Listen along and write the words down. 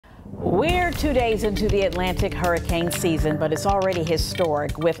We're 2 days into the Atlantic hurricane season, but it's already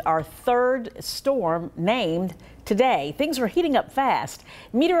historic with our third storm named today. Things are heating up fast.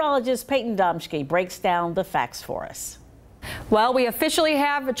 Meteorologist Payton Domschke breaks down the facts for us. Well, we officially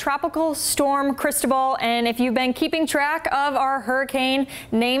have Tropical Storm Cristobal, and if you've been keeping track of our hurricane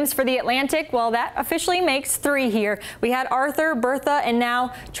names for the Atlantic, well, that officially makes 3 here. We had Arthur, Bertha, and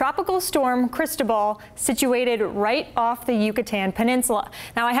now Tropical Storm Cristobal, situated right off the Yucatan Peninsula.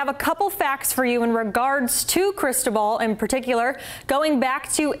 Now, I have a couple facts for you in regards to Cristobal in particular. Going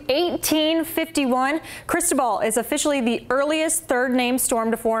back to 1851, Cristobal is officially the earliest third named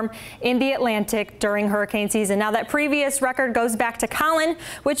storm to form in the Atlantic during hurricane season. Now, that previous record goes back to Colin,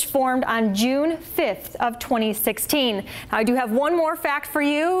 which formed on June 5th of 2016. Now, I do have one more fact for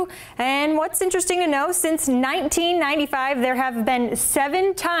you, and what's interesting to know, since 1995 there have been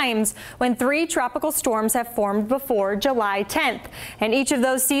 7 times when 3 tropical storms have formed before July 10th, and each of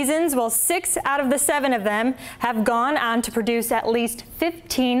those seasons, well, 6 out of the 7 of them have gone on to produce at least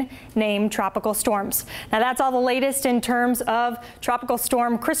 15 named tropical storms. Now, that's all the latest in terms of Tropical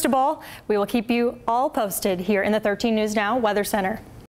Storm Cristobal. We will keep you all posted here in the 13 News Now Weather Center.